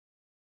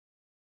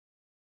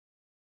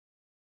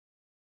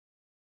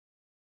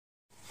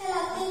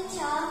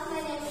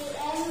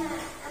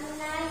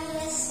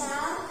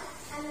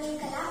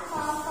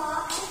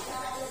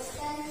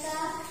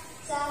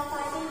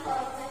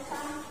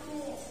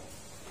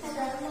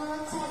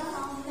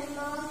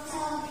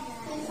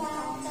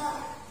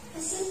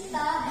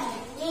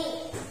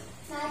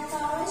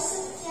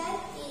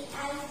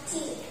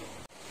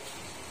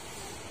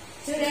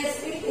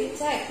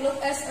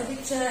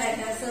picture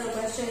and answer the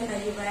question.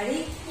 Are you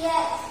ready?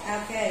 Yes.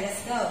 Okay,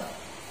 let's go.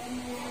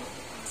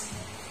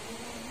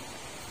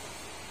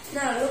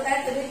 Now look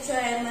at the picture,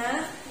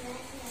 Emma.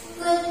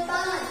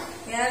 Goodbye.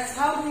 Yes,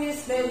 how do you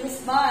spell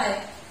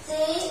goodbye?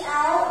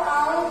 Goodbye.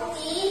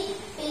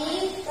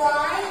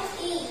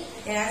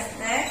 Yes,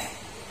 next.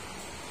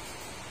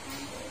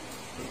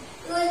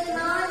 Good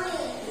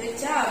morning. Good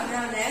job.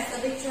 Now next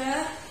the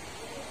picture.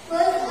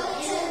 Good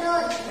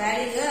afternoon.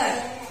 Very good.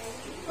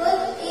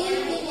 Good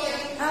evening.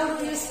 How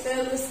do you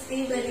spell good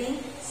evening?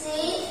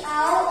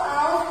 Goodnight.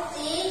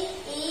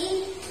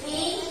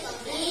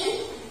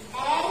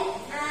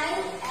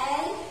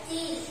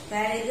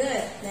 Very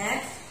good.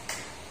 Next.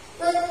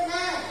 Good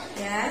night.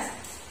 Yes.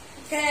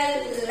 Okay,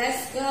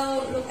 let's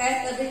go look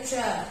at the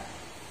picture.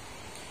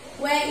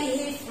 Where is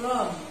he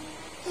from?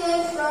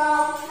 He's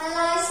from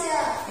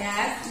Malaysia.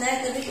 Yes.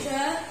 Next the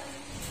picture.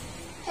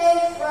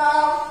 He's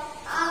from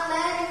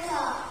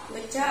America.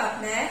 Good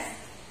job. Next.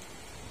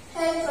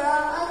 He's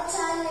from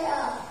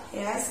Australia.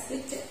 Yes.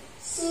 Good job.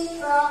 She's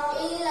from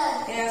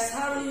England. Yes.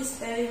 How do you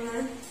spell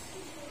England?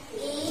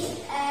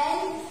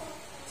 ENGLIND.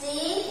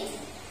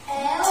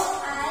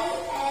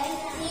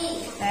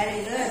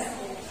 Very good.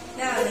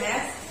 Now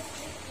next.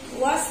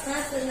 What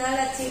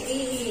nationality is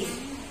he?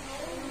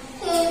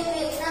 He's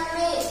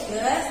Vietnamese.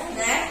 Good.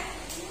 Next.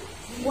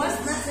 What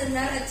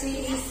nationality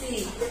is he?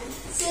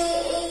 She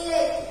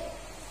English.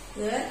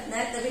 Good.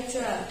 Next the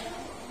picture.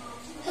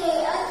 He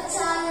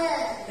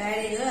Italian.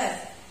 Very good.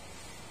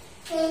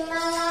 He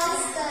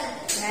Malaysian.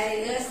 Very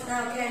good.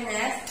 Now okay,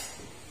 next.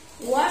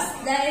 What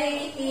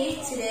day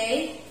is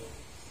today?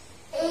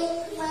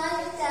 It's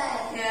Monday.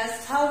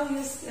 Yes. How do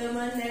you spell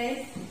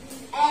Monday?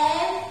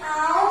 MONDAY.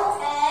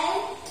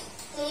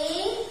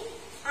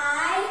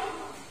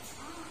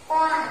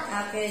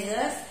 Okay,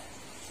 good.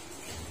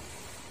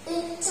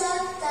 It's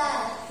Thursday.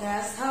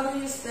 Yes. How do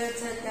you spell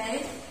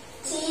today?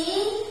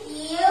 TUESDI.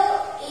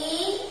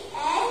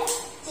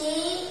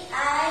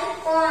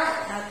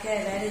 Okay,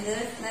 very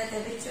good. Next the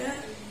picture.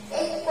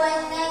 It's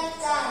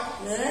Wednesday.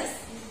 Good.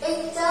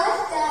 It's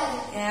Thursday.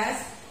 Yes.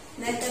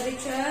 Next the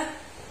picture.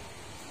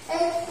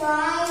 It's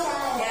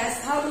Friday. Yes.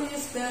 How do you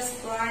spell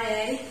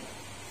Friday?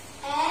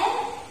 FRIDI.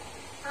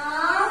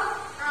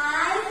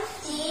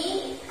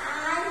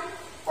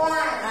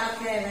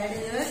 Okay, very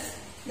good.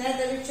 Next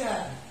the picture.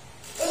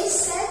 It's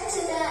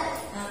Saturday.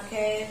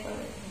 Okay.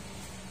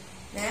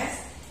 Next.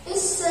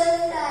 It's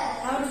Sunday.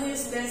 How do you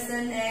spell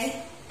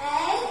Sunday?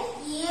 SUNDI.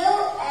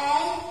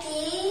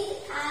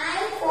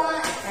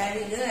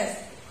 Very good.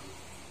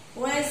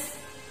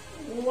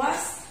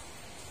 What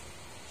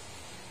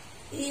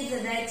is the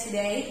day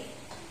today?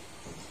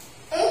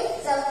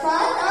 It's the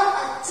 1st of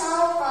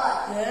October.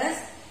 Good.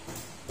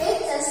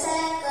 It's the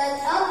 2nd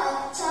of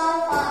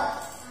October.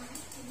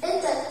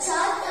 It's the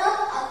 3rd of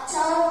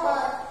October.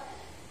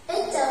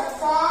 It's the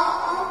 4th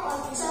of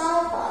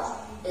October.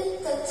 It's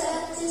the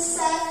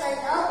 22nd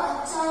of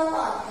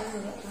October.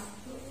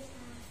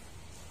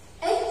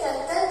 It's the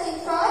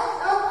 31st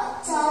of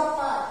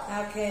October.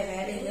 Okay,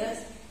 very good.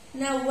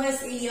 Now, when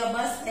is your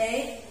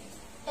birthday?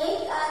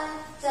 It's on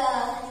the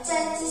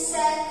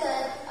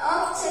 22nd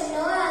of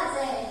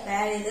January.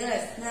 Very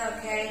good. Now,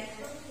 okay.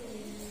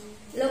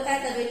 Look at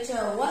the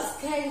picture. What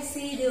can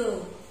she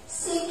do?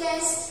 She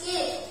can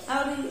skip.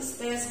 How do you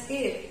spell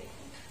skip?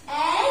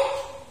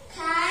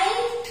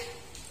 SKIT.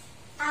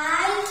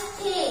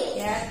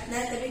 Yes,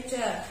 next the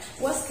picture.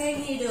 What can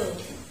he do?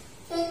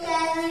 He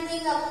can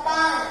reading a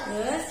book.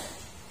 Good.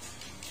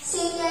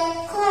 She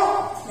can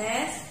cook.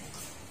 Next.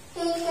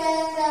 He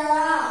can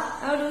draw.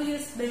 How do you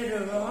spell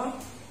the raw?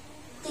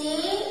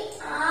 DRIW.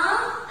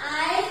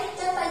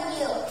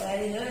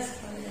 Very good.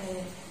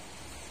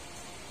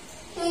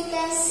 He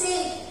can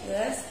sing.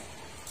 Good.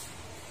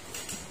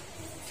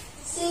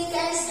 She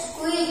can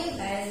scream.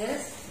 Very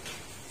good.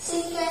 She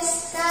can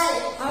stay.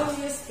 How do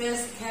you spell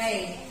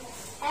skate?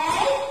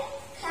 SKITE.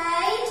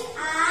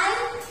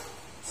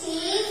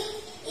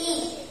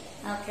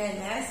 Okay,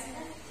 next.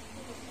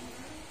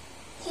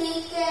 He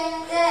can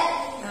get.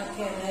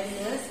 Okay, very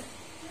good.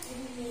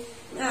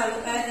 Now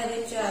look at the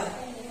picture.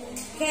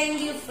 Can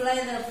you play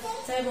the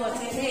table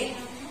tennis?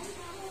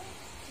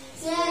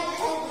 Yes,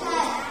 I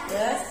can.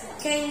 Yes.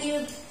 Can you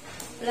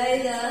play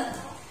the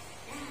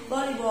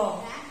volleyball?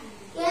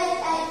 Yes,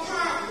 I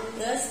can.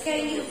 Yes.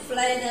 Can you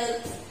play the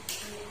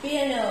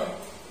piano?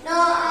 No,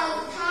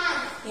 I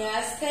can't.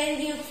 Yes. Can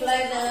you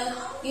play the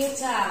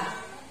guitar?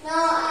 No,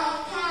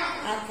 I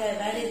can't. Okay,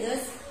 very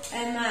good.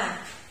 Emma.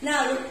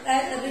 Now look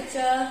at the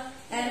picture.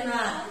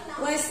 Emma,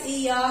 where's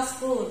your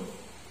school?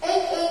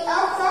 It is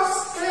Oxford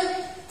Street.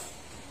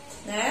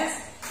 Next.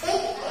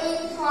 It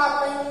is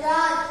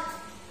Horbengal.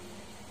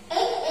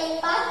 It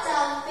is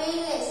Boston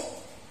Village.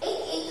 It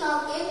is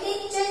Hongkong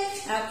District.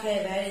 Okay,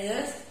 very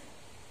good.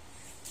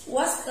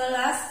 What's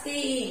class C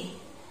in?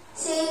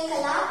 C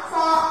class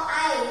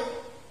 4A.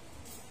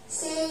 C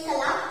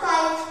class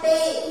 5B.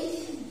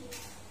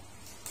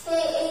 He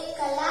is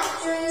class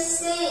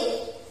 3C.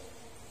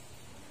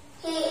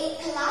 He is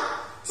class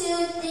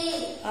 2D.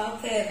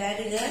 Okay,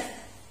 very good.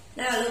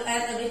 Now look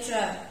at the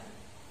picture.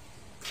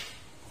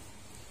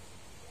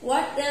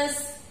 What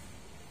does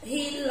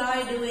he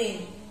like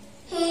doing?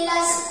 He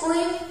likes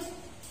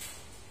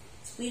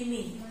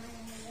Swimming.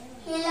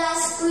 He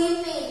likes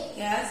swimming.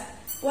 Yes.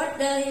 What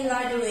does he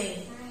like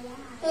doing?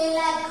 He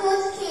likes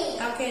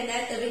cooking. Okay,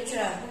 next the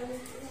picture.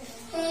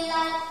 He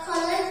likes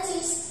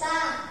collecting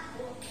stamps.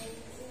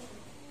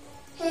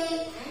 He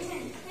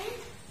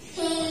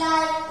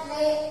likes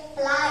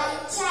playing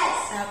chess.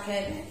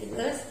 Okay,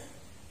 good.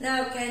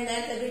 Now can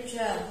next the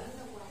picture.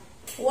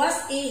 What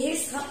is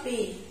his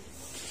hobby?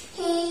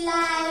 He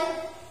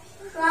likes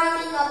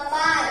riding a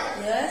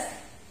bike. Yes.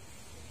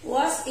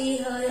 What is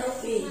her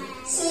hobby?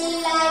 She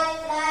likes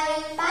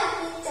playing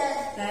badminton.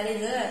 Very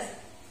good.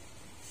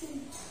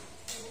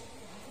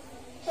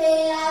 He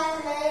likes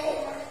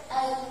playing a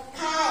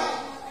kite.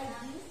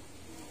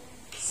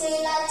 She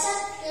likes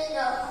taking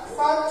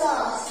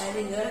photos.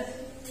 Very good.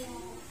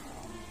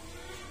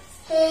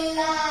 He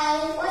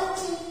likes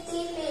watching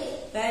TV.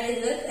 Very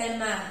good,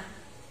 Emma.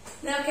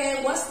 Now, okay,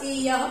 what is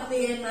your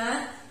hobby, Emma?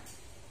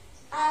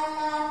 I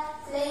like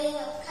playing a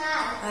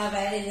kite.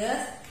 Very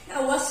good.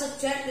 Now, what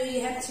subject do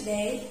you have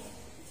today?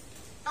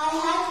 I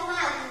have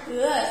math.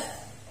 Good.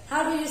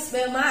 How do you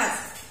spell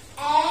math?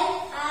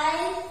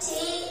 M-I-T-H.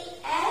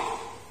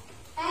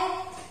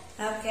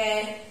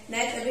 Okay,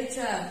 next the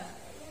picture.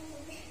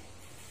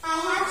 I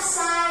have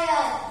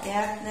science.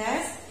 Yeah,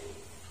 next.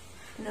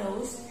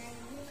 Nose.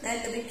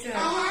 Next the picture. I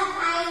have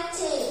IT.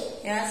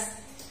 Yes.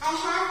 I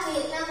have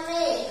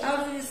Vietnamese. How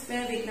do you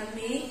spell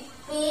Vietnamese?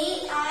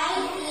 V-I-E-T-N-I-N-E.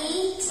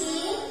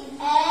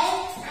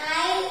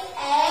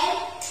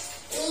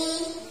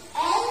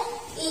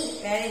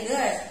 Very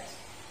good.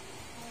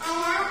 I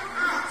have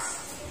arts.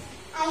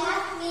 I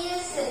have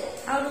music.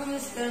 How do you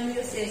spell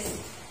music?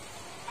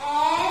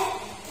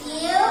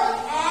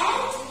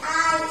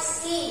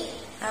 M-U-S-I-C.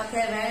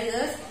 Okay, very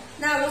good.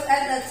 Now look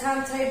at the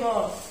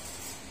timetable.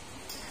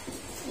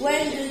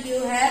 When do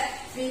you have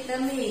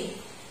Vietnamese?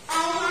 I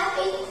have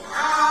it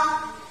on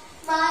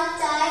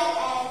Monday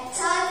and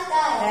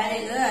Tuesday.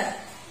 Very good.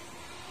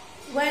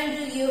 When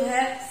do you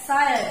have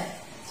science?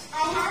 I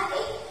have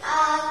it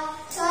on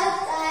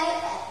Thursday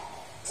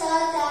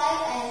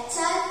and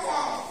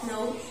Tuesday.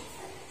 No.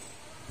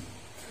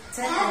 I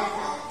have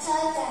on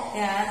Thursday.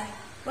 Yeah.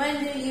 When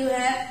do you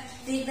have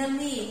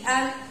Vietnamese?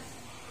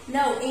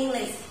 No,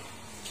 English.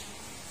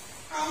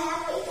 I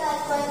have it on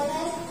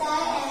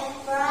Wednesday and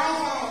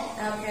Friday.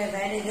 Okay,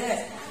 very good.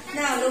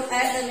 Now look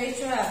at the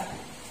picture.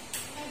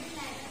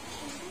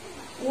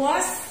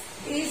 What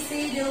is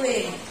he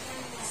doing?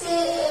 She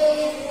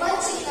is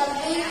watching a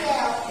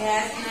video.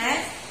 Yes,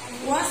 next.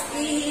 What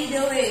is he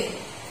doing?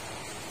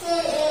 He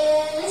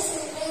is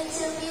listening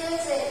to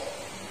music.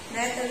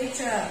 Next the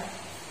picture.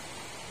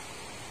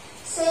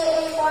 She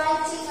is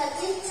writing a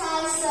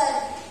dictation.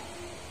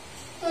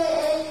 He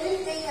is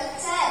reading a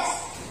text.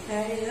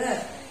 Very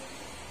good.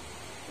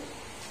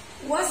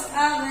 What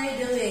are they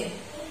doing?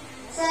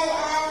 They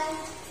are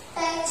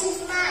painting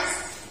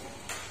masks.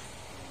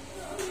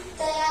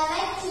 They are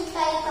making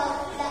paper,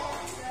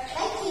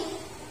 making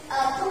a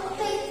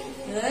puppet.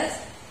 Good.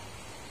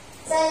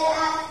 They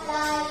are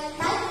playing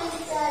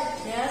badminton.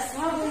 Yes,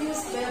 how do you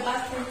spell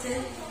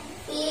badminton?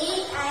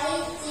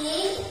 B-A-D-M-I-N-T-O-N.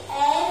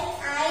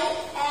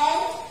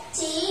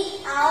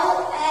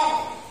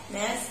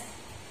 Next.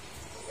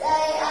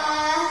 They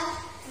are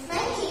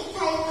making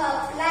paper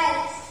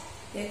planes.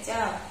 Good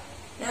job.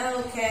 Now,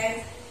 okay.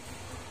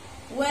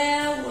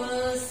 Where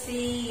was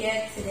he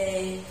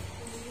yesterday?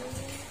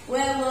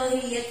 Where was he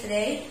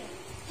yesterday?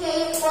 He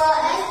was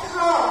at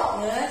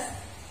home. Yes.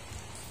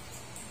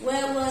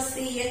 Where was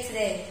he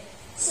yesterday?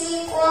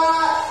 She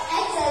was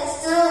at the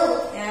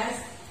zoo. Yes.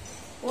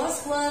 What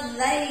was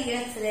they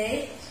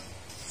yesterday?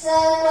 They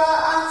were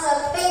on the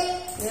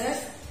beach. Yes.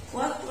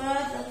 What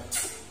were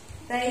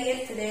they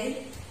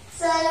yesterday?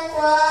 They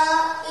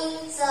were in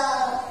the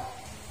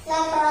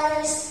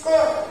library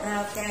school.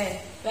 Okay.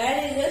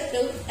 Very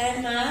good,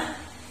 Emma.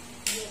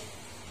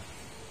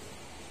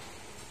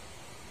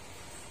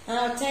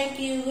 Thank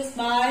you.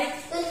 Goodbye.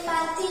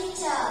 Goodbye,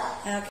 teacher.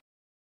 Okay.